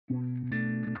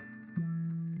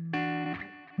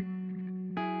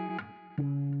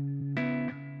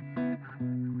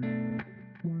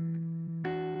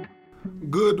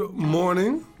Good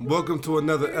morning. Welcome to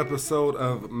another episode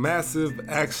of Massive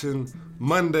Action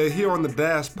Monday here on the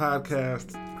Dash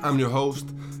Podcast. I'm your host,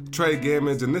 Tre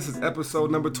Gammage, and this is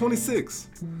episode number 26.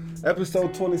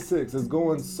 Episode 26 is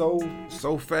going so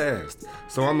fast.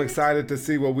 So I'm excited to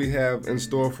see what we have in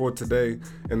store for today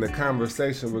and the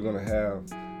conversation we're going to have.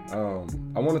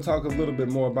 I want to talk a little bit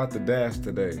more about the Dash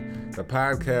today. The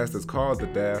podcast is called The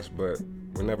Dash, but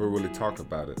we never really talk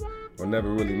about it or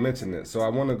never really mention it. So I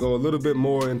want to go a little bit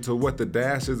more into what the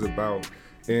Dash is about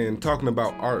and talking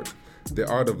about art, the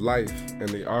art of life and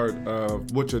the art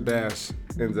of what your Dash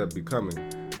ends up becoming.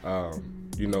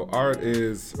 Art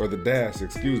is, or the Dash,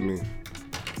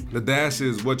 the Dash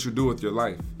is what you do with your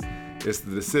life. It's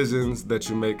the decisions that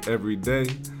you make every day,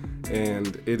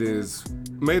 and it is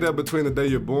made up between the day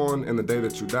you're born and the day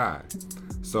that you die.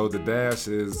 So the Dash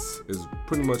is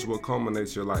pretty much what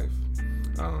culminates your life.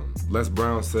 Les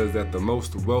Brown says that the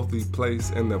most wealthy place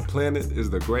in the planet is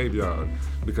the graveyard,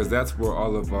 because that's where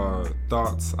all of our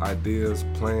thoughts, ideas,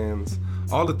 plans,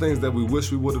 all the things that we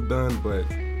wish we would have done but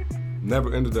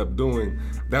never ended up doing,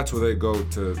 that's where they go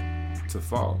to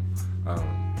fall.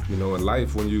 In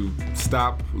life, when you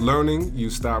stop learning, you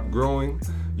stop growing,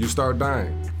 you start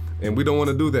dying. And we don't want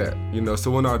to do that,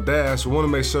 So in our Dash, we want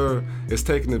to make sure it's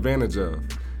taken advantage of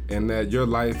and that your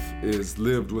life is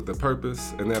lived with a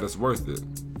purpose and that it's worth it.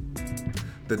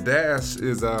 The Dash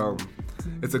is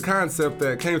it's a concept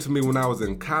that came to me when I was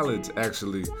in college,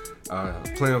 actually,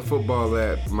 playing football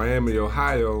at Miami,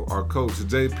 Ohio. Our coach,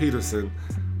 Jay Peterson,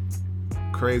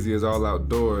 crazy as all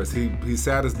outdoors, he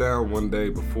sat us down one day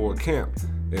before camp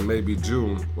in maybe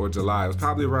June or July. It was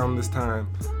probably around this time,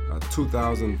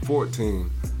 2014,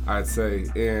 I'd say.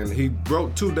 And he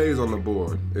wrote 2 days on the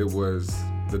board. It was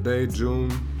the day,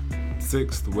 June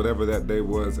 6th, whatever that day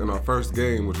was, in our first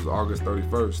game, which was August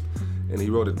 31st. And he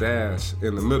wrote a dash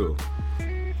in the middle.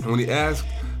 And when he asked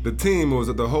the team, it was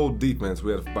the whole defense.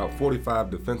 We had about 45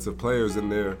 defensive players in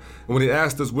there. And when he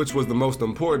asked us which was the most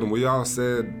important, we all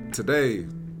said today,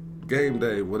 game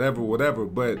day, whatever.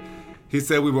 But he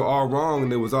said we were all wrong,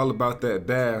 and it was all about that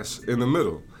dash in the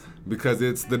middle, because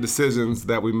it's the decisions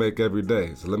that we make every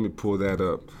day. So let me pull that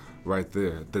up right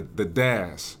there. The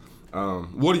dash.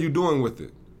 What are you doing with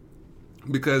it?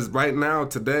 Because right now,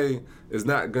 today, is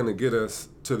not going to get us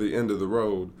to the end of the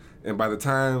road. And by the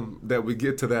time that we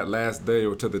get to that last day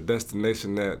or to the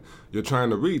destination that you're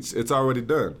trying to reach, it's already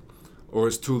done, or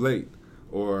it's too late,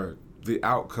 or the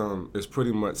outcome is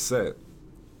pretty much set.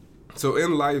 So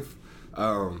in life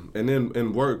and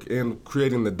in work, in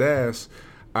creating the Dash,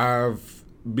 I've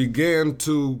began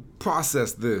to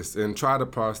process this and try to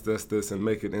process this and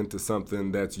make it into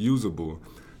something that's usable.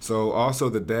 So also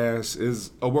the Dash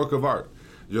is a work of art.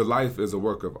 Your life is a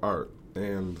work of art,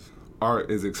 and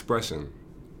art is expression.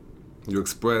 You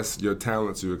express your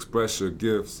talents, you express your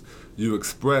gifts, you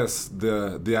express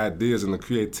the ideas and the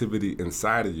creativity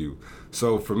inside of you.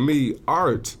 So for me,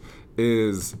 art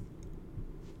is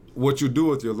what you do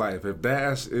with your life. If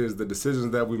Dash is the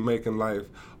decisions that we make in life,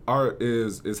 art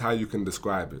is how you can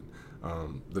describe it.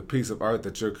 The piece of art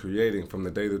that you're creating from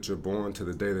the day that you're born to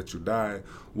the day that you die,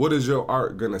 what is your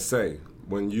art gonna say?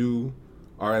 When you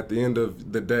are at the end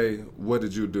of the day, what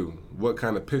did you do? What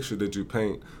kind of picture did you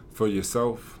paint for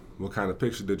yourself? What kind of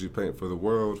picture did you paint for the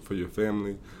world, for your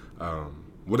family?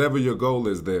 Whatever your goal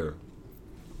is there.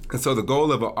 And so the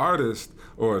goal of an artist,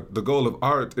 or the goal of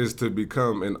art, is to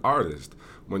become an artist.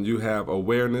 When you have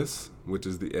awareness, which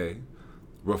is the A,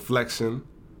 reflection,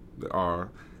 the R,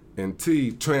 and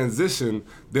T, transition,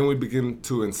 then we begin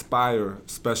to inspire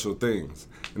special things.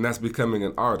 And that's becoming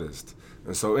an artist.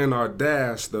 And so in our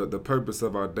Dash, the purpose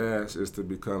of our Dash is to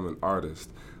become an artist.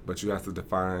 But you have to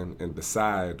define and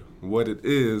decide what it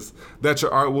is that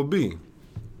your art will be.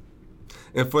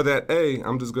 And for that A,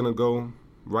 I'm just gonna go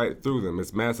right through them.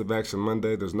 It's Massive Action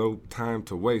Monday. There's no time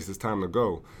to waste. It's time to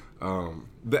go.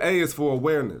 The A is for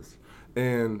awareness,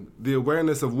 and the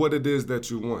awareness of what it is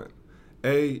that you want.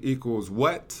 A equals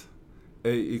what,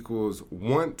 A equals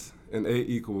want, and A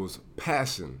equals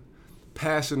passion.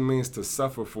 Passion means to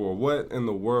suffer for. What in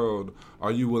the world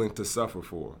are you willing to suffer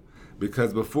for?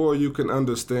 Because before you can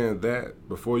understand that,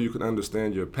 before you can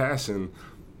understand your passion,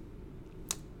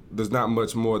 there's not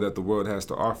much more that the world has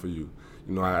to offer you.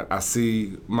 I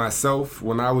see myself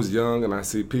when I was young, and I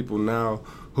see people now,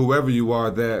 whoever you are,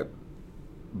 that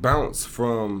bounce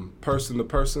from person to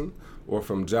person, or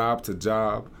from job to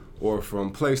job, or from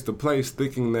place to place,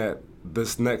 thinking that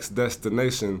this next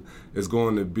destination is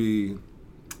going to be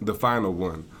the final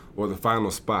one or the final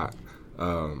spot.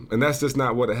 And that's just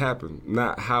not what it happened,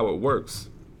 not how it works.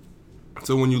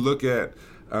 So when you look at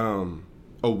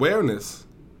awareness,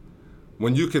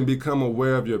 when you can become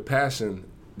aware of your passion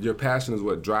is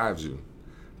what drives you.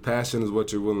 Passion is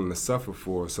what you're willing to suffer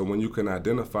for. So when you can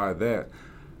identify that,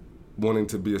 wanting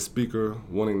to be a speaker,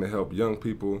 wanting to help young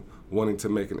people, wanting to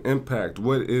make an impact,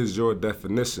 what is your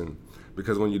definition?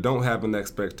 Because when you don't have an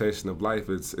expectation of life,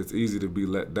 it's easy to be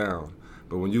let down.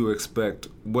 But when you expect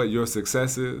what your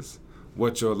success is,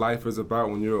 what your life is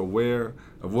about, when you're aware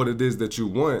of what it is that you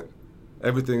want,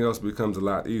 everything else becomes a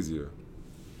lot easier.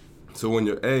 So when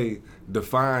you're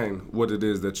define what it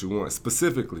is that you want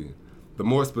specifically. The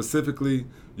more specifically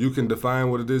you can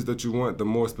define what it is that you want, the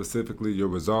more specifically your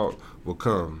result will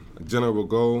come. A general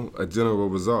goal, a general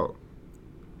result.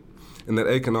 And that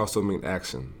A can also mean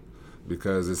action,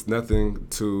 because it's nothing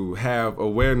to have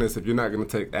awareness if you're not going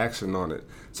to take action on it.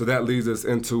 So that leads us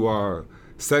into our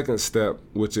second step,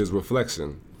 which is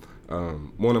reflection.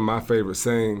 One of my favorite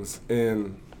sayings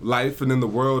in life and in the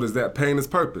world is that pain is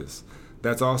purpose.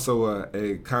 That's also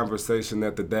a conversation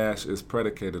that the Dash is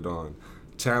predicated on.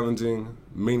 Challenging,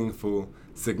 meaningful,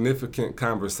 significant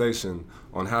conversation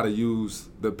on how to use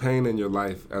the pain in your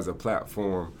life as a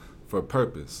platform for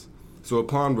purpose. So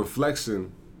upon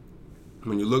reflection,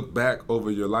 when you look back over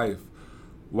your life,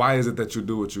 why is it that you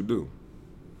do what you do?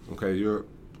 Okay, you're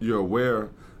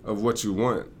aware of what you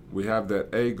want. We have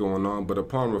that A going on, but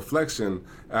upon reflection,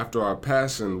 after our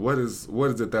passion, what is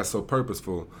it that's so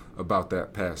purposeful about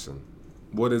that passion?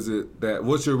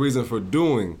 What's your reason for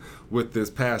doing with this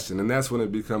passion? And that's when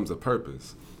it becomes a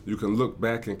purpose. You can look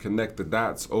back and connect the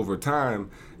dots over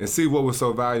time and see what was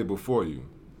so valuable for you.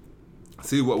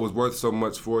 See what was worth so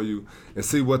much for you, and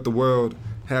see what the world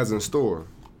has in store.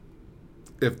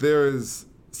 If there is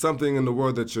something in the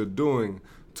world that you're doing,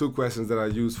 2 questions that I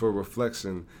use for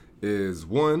reflection is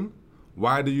 1,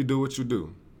 why do you do what you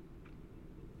do?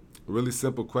 Really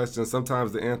simple question.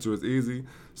 Sometimes the answer is easy,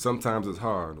 sometimes it's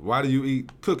hard. Why do you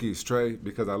eat cookies, Trey?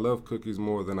 Because I love cookies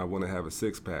more than I want to have a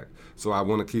 6-pack. So I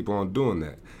want to keep on doing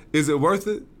that. Is it worth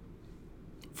it?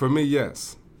 For me,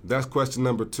 yes. That's question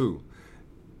number 2.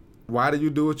 Why do you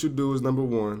do what you do is number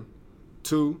 1.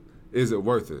 2, is it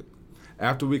worth it?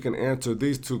 After we can answer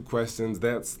these 2 questions,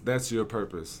 that's your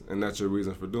purpose and that's your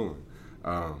reason for doing.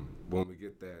 When we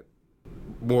get that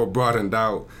more broadened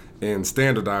out and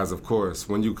standardized, of course,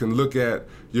 when you can look at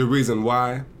your reason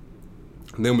why,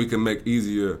 then we can make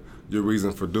easier your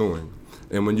reason for doing.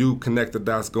 And when you connect the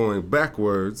dots going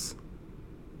backwards,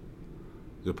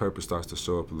 your purpose starts to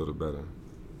show up a little better.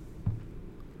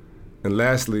 And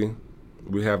lastly,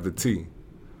 we have the T.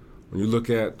 When you look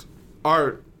at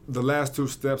art, the last 2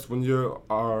 steps, when you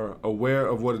are aware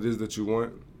of what it is that you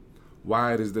want,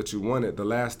 why it is that you want it, the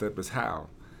last step is how.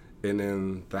 And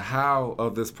then the how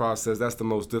of this process, that's the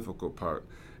most difficult part.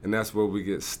 And that's where we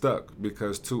get stuck,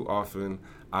 because too often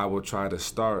I will try to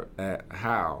start at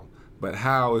how. But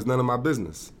how is none of my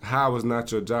business. How is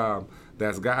not your job.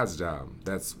 That's God's job.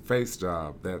 That's faith's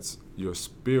job. That's your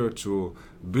spiritual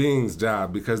being's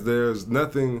job, because there's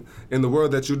nothing in the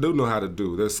world that you do know how to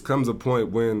do. There comes a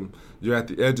point when you're at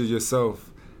the edge of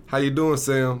yourself. How you doing,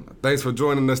 Sam? Thanks for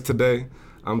joining us today.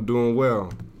 I'm doing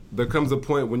well. There comes a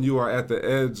point when you are at the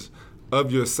edge of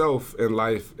yourself in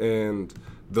life, and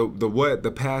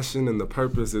the passion and the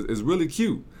purpose is really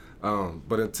cute.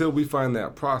 But until we find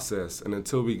that process, and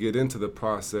until we get into the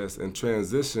process and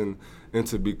transition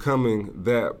into becoming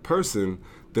that person,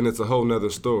 then it's a whole nother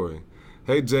story.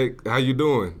 Hey, Jake, how you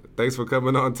doing? Thanks for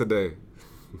coming on today.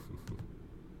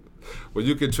 When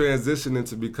you can transition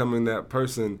into becoming that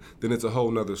person, then it's a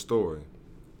whole nother story.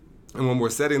 And when we're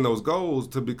setting those goals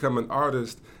to become an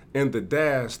artist in the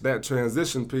Dash, that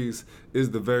transition piece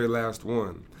is the very last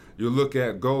one. You look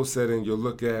at goal setting, you'll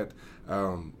look at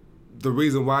the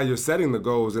reason why you're setting the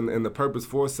goals and the purpose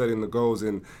for setting the goals.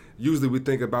 And usually we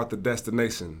think about the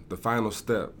destination, the final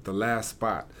step, the last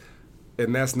spot.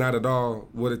 And that's not at all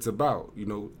what it's about. You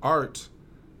know, art,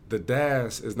 the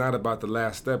Dash is not about the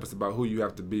last step. It's about who you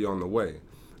have to be on the way.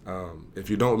 If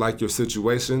you don't like your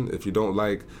situation, if you don't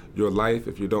like your life,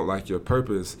 if you don't like your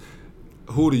purpose,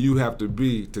 who do you have to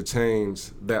be to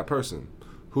change that person?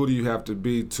 Who do you have to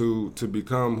be to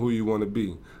become who you want to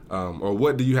be? Or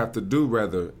what do you have to do,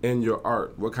 rather, in your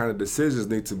art? What kind of decisions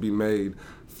need to be made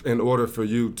in order for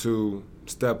you to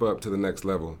step up to the next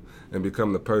level and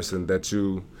become the person that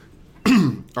you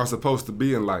are supposed to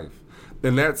be in life?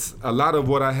 And that's a lot of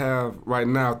what I have right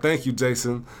now. Thank you,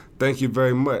 Jason. Thank you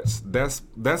very much. That's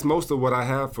most of what I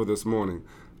have for this morning.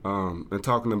 And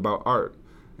talking about art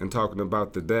and talking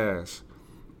about the Dash.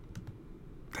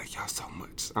 Thank y'all so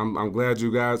much. I'm glad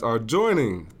you guys are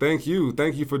joining. Thank you.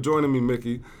 Thank you for joining me,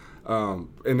 Mickey. And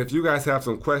if you guys have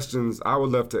some questions, I would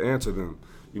love to answer them.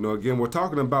 You know, again, we're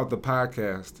talking about the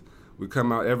podcast. We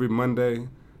come out every Monday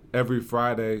every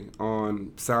Friday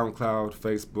on SoundCloud,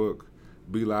 Facebook,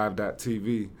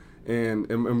 BeLive.tv,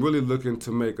 and I'm really looking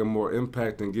to make a more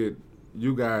impact and get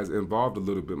you guys involved a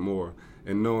little bit more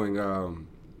and knowing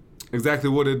exactly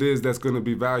what it is that's going to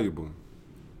be valuable.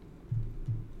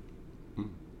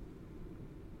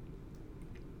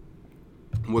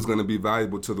 What's going to be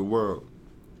valuable to the world.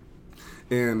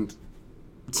 And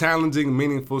challenging,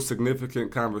 meaningful,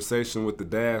 significant conversation with the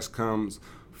Dash comes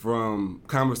from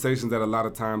conversations that a lot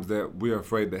of times that we're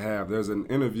afraid to have. There's an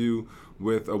interview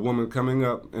with a woman coming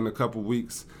up in a couple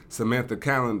weeks, Samantha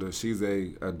Callender. She's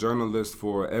a journalist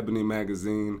for Ebony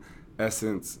Magazine,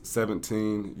 Essence,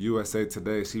 17, USA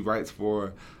Today. She writes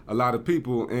for a lot of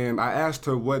people, and I asked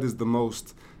her what is the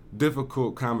most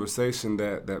difficult conversation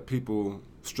that people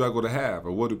struggle to have,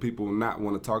 or what do people not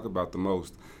want to talk about the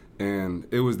most? And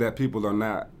it was that people are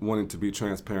not wanting to be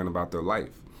transparent about their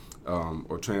life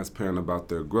or transparent about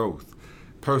their growth.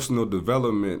 Personal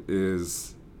development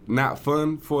is not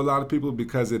fun for a lot of people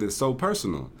because it is so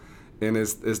personal. And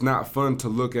it's not fun to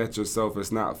look at yourself.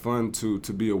 It's not fun to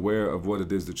be aware of what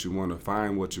it is that you want, to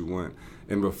find what you want,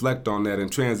 and reflect on that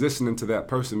and transition into that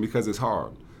person because it's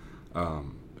hard.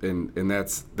 And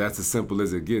that's as simple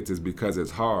as it gets, is because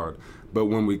it's hard. But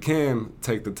when we can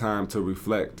take the time to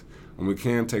reflect, when we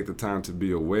can take the time to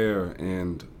be aware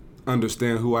and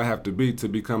understand who I have to be to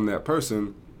become that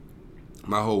person,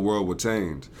 my whole world will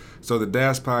change. So the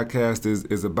Dash podcast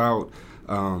is about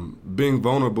being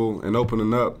vulnerable and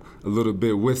opening up a little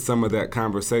bit with some of that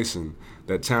conversation,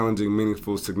 that challenging,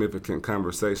 meaningful, significant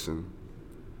conversation.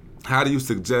 How do you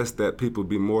suggest that people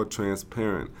be more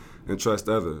transparent and trust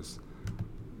others?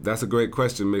 That's a great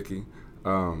question, Mickey.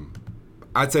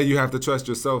 I tell you have to trust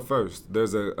yourself first.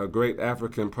 There's a great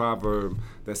African proverb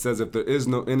that says if there is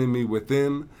no enemy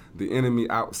within, the enemy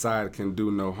outside can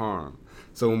do no harm.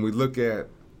 So when we look at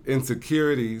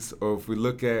insecurities, or if we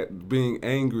look at being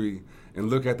angry and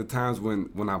look at the times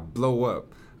when I blow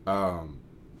up,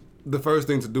 the first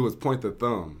thing to do is point the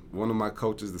thumb. One of my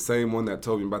coaches, the same one that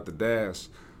told me about the Dash,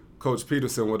 Coach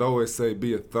Peterson, would always say,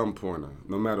 be a thumb pointer,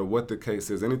 no matter what the case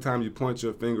is. Anytime you point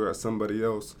your finger at somebody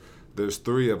else, there's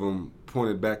three of them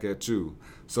pointed back at you.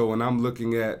 So when I'm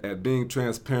looking at being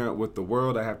transparent with the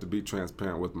world, I have to be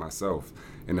transparent with myself.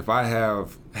 And if I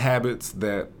have habits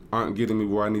that aren't getting me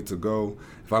where I need to go,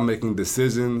 if I'm making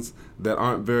decisions that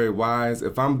aren't very wise,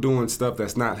 if I'm doing stuff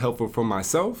that's not helpful for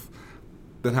myself,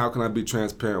 then how can I be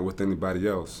transparent with anybody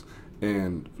else?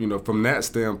 And, from that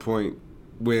standpoint,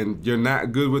 when you're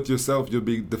not good with yourself, you'll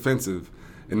be defensive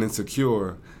and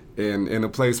insecure and in a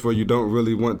place where you don't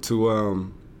really want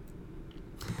to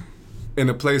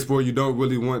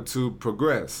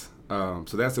progress. So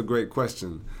that's a great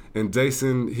question. And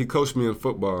Jason, he coached me in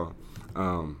football.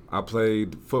 I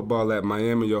played football at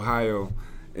Miami, Ohio,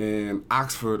 and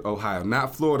Oxford, Ohio,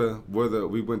 not Florida, where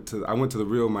I went to the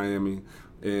real Miami.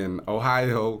 In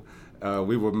Ohio,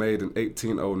 we were made in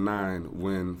 1809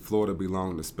 when Florida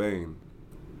belonged to Spain.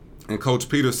 And Coach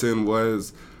Peterson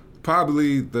was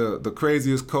probably the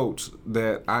craziest coach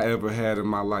that I ever had in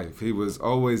my life. He was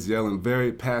always yelling,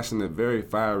 very passionate, very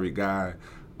fiery guy,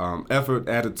 effort,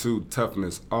 attitude,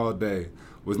 toughness all day.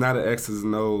 Was not an X's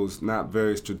and O's, not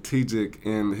very strategic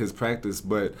in his practice,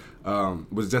 but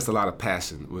was just a lot of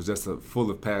passion, was just full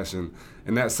of passion.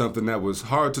 And that's something that was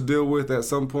hard to deal with at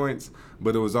some points,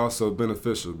 but it was also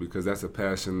beneficial because that's a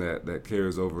passion that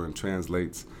carries over and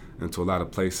translates into a lot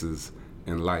of places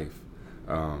in life.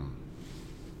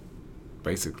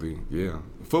 Basically, yeah.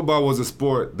 Football was a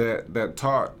sport that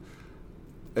taught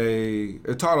a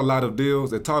lot of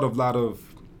deals. It taught a lot of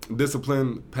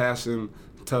discipline, passion,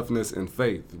 toughness, and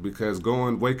faith, because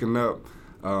waking up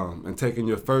and taking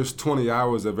your first 20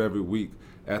 hours of every week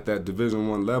at that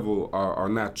Division I level are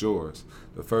not yours.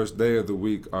 The first day of the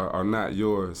week are not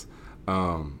yours.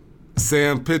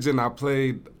 Sam Pigeon, I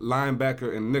played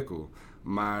linebacker and nickel.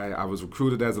 I was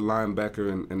recruited as a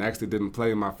linebacker and actually didn't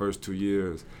play my first 2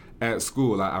 years at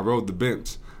school. I rode the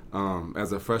bench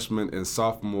as a freshman and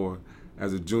sophomore.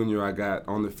 As a junior, I got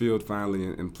on the field finally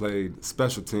and played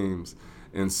special teams.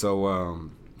 And so,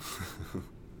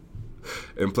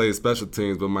 and played special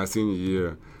teams, but my senior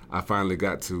year, I finally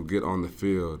got to get on the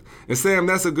field. And Sam,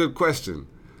 that's a good question.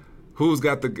 Who's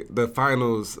got the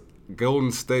finals,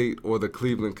 Golden State or the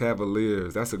Cleveland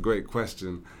Cavaliers? That's a great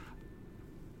question.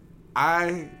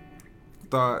 I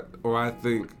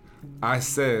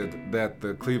said that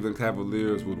the Cleveland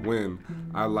Cavaliers would win.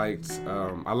 I liked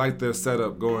their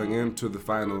setup going into the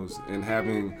finals and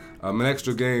having an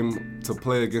extra game to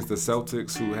play against the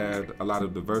Celtics, who had a lot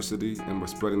of diversity and were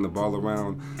spreading the ball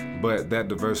around. But that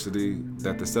diversity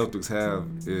that the Celtics have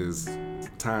is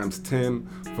times 10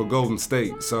 for Golden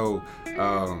State. So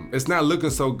it's not looking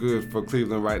so good for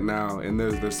Cleveland right now, and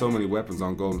there's so many weapons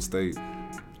on Golden State.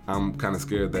 I'm kind of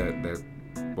scared that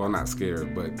well, not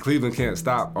scared, but Cleveland can't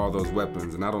stop all those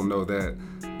weapons, and I don't know that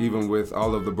even with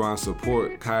all of LeBron's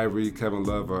support, Kyrie, Kevin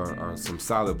Love are some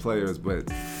solid players,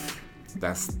 but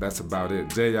that's about it.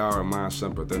 JR and Mon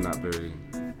Shumpert, they're not very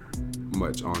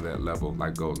much on that level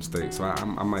like Golden State. So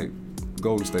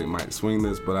Golden State might swing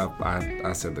this, but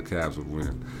I said the Cavs would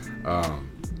win.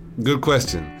 Good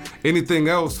question. Anything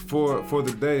else for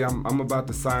the day? I'm about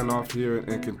to sign off here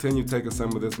and continue taking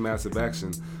some of this massive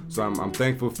action. So I'm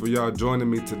thankful for y'all joining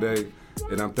me today,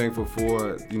 and I'm thankful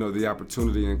for the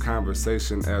opportunity and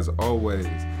conversation as always.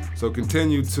 So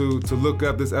continue to look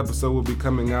up. This episode will be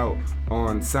coming out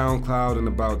on SoundCloud in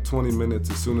about 20 minutes.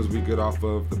 As soon as we get off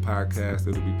of the podcast,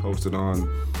 it'll be posted on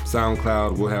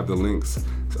SoundCloud. We'll have the links,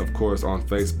 of course, on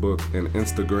Facebook and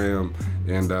Instagram,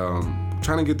 and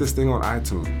trying to get this thing on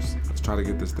iTunes. Let's try to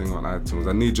get this thing on iTunes.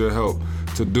 I need your help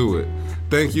to do it.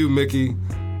 Thank you, Mickey.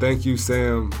 Thank you,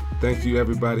 Sam. Thank you,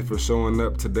 everybody, for showing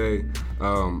up today.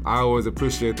 I always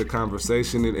appreciate the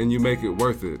conversation, and you make it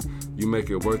worth it. You make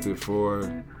it worth it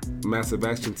for Massive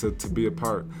Action to be a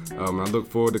part. I look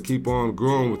forward to keep on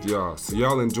growing with y'all. So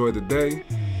y'all enjoy the day,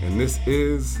 and this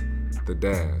is The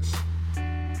Dash.